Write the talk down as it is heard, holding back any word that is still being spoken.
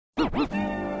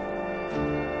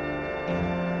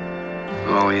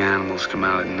All the animals come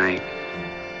out at night.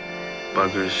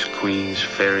 Buggers, queens,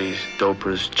 fairies,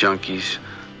 dopers, junkies,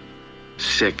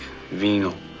 sick,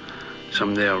 venal.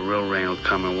 Someday a real rain will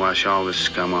come and wash all this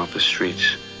scum off the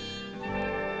streets.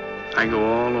 I go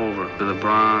all over, to the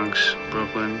Bronx,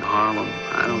 Brooklyn, Harlem,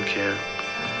 I don't care.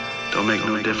 Don't make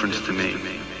no difference to me.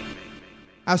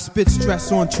 I spit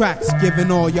stress on tracks,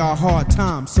 giving all y'all hard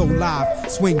time. So live,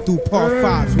 swing through par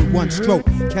fives with one stroke.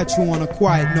 Catch you on a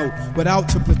quiet note,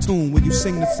 without your platoon. Will you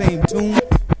sing the same tune?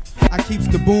 I keeps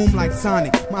the boom like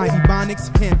Sonic. My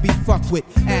ebonics can't be fucked with.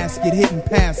 Ass get hit and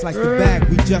pass like the bag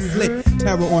we just lit.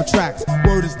 Terror on tracks.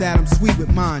 Word is that I'm sweet with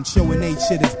mine. Showing they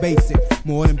shit is basic.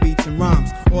 More than beats and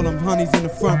rhymes. All them honeys in the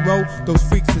front row, those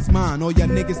freaks is mine. All y'all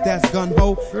niggas that's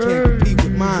gun-ho can't compete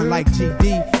with mine like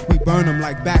GD. We burn them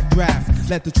like backdraft.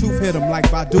 Let the truth hit them like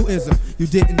Baduism. You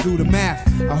didn't do the math.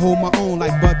 I hold my own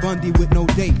like Bud Bundy with no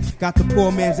date. Got the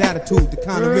poor man's attitude, the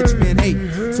kind of rich man hate.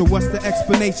 So what's the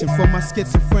explanation for my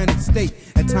schizophrenic state?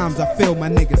 At times I feel my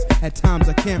niggas, at times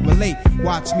I can't relate.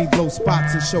 Watch me blow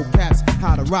spots and show cats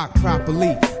how to rock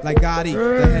properly. Like Gotti,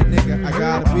 the head nigga I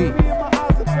gotta be.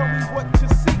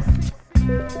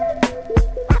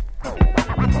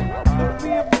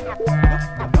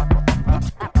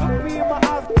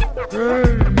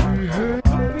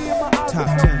 Top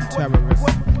 10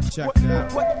 terrorists, check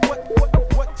that out.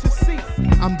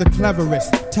 I'm the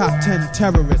cleverest, top 10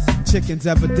 terrorists. Chickens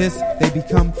ever diss, they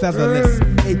become featherless.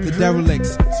 Ate the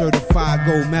derelicts, certified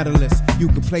gold medalists. You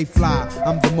can play fly,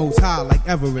 I'm the most high like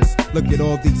Everest. Look at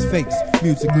all these fakes,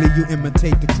 musically you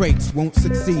imitate the crates. Won't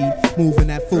succeed, moving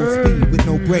at full speed with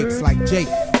no brakes like Jake.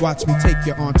 Watch me take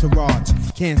your entourage.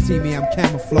 Can't see me, I'm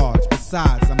camouflage.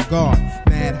 Besides, I'm guard,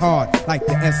 mad hard like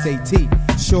the SAT.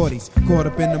 Shorties, caught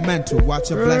up in the mental,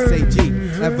 watch a bless AG.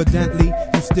 Evidently,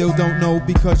 you still don't know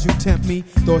because you tempt me.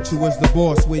 Thought you was the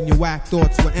boss when your whack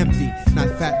thoughts were empty. Not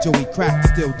Fat Joey Crack,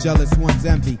 still jealous one's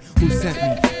envy. Who sent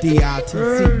me?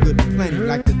 DITC, good and plenty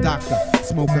like the doctor.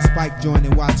 Smoke a spike joint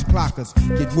and watch clockers.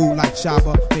 Get rude like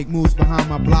Shabba, make moves behind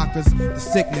my blockers. The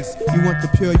sickness, you want the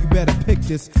pure, you better pick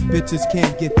this. Bitches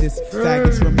can't get this,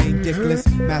 faggots remain dickless.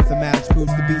 Mathematics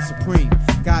proves to be supreme.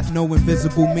 Got no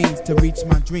invisible means to reach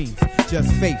my dreams.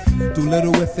 Just faith, do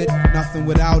little with it, nothing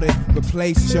without it.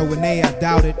 Replace, show and I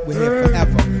doubt it. We're here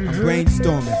forever, I'm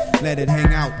brainstorming. Let it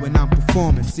hang out when I'm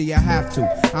performing. See, I have to,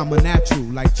 I'm a natural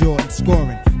like Jordan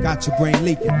scoring. Got your brain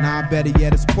leaking, nah, better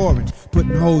yet it's pouring.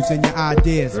 Putting holes in your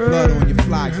ideas, blood on your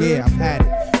fly, yeah, I've had it.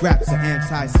 Raps are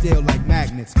anti-steel like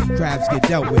magnets. Crabs get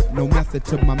dealt with, no method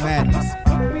to my madness.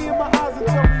 Look me in my eyes and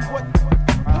tell me what.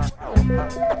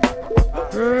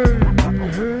 Look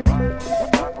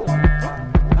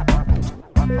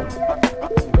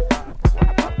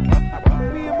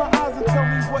me in my eyes and tell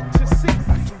me what you see.